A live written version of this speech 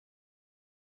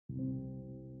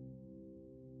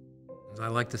I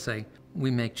like to say,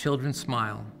 we make children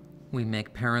smile, we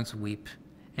make parents weep,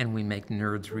 and we make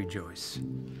nerds rejoice.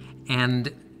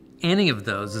 And any of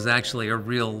those is actually a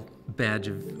real badge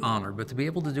of honor, but to be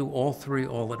able to do all three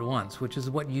all at once, which is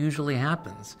what usually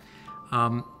happens,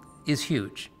 is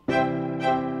huge.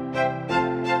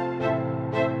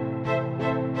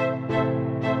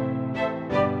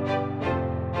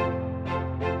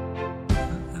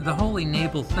 The whole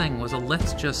e-NABLE thing was a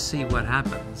let's just see what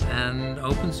happens, and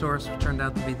open source turned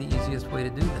out to be the easiest way to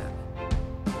do that.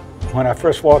 When I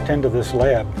first walked into this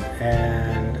lab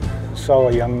and saw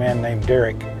a young man named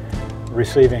Derek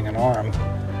receiving an arm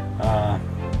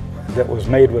that was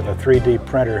made with a 3D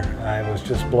printer, I was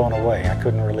just blown away. I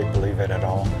couldn't really believe it at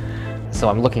all. So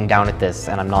I'm looking down at this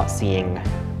and I'm not seeing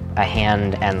a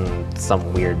hand and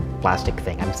some weird plastic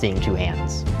thing. I'm seeing two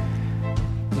hands.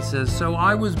 He says, so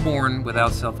I was born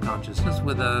without self-consciousness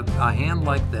with a hand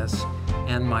like this,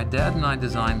 and my dad and I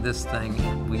designed this thing,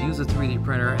 and we use a 3D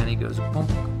printer, and he goes bump,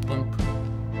 bump,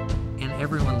 and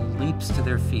everyone leaps to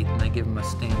their feet and they give him a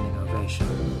standing ovation.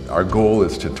 Our goal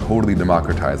is to totally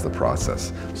democratize the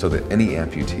process so that any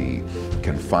amputee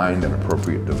can find an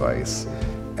appropriate device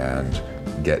and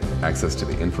get access to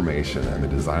the information and the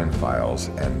design files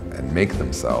and make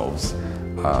themselves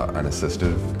an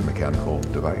assistive mechanical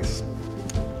device.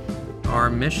 Our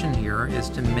mission here is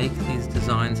to make these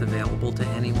designs available to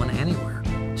anyone, anywhere,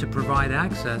 to provide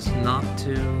access, not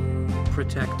to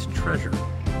protect treasure.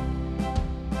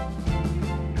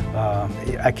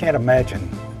 I can't imagine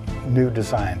new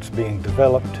designs being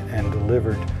developed and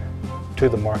delivered to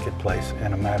the marketplace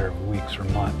in a matter of weeks or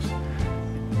months,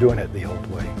 doing it the old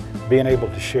way. Being able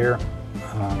to share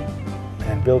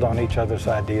and build on each other's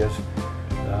ideas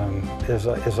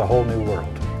is a whole new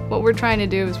world. What we're trying to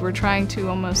do is we're trying to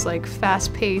almost like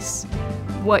fast pace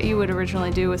what you would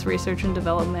originally do with research and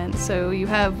development. So you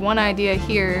have one idea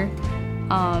here,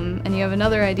 and you have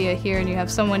another idea here, and you have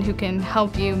someone who can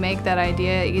help you make that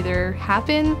idea either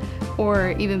happen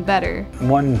or even better.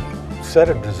 One set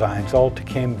of designs all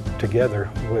came together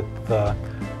with a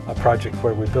project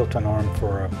where we built an arm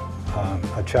for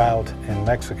a child in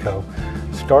Mexico,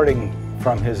 starting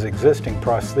from his existing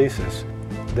prosthesis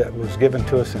that was given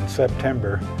to us in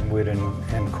September. We'd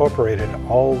incorporated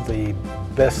all the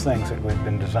best things that we'd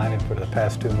been designing for the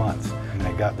past 2 months, and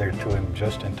they got there to him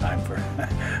just in time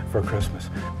for Christmas.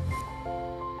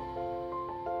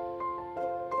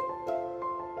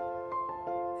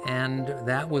 And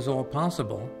that was all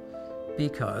possible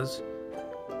because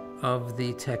of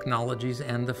the technologies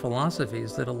and the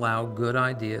philosophies that allow good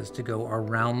ideas to go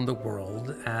around the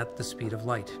world at the speed of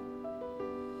light.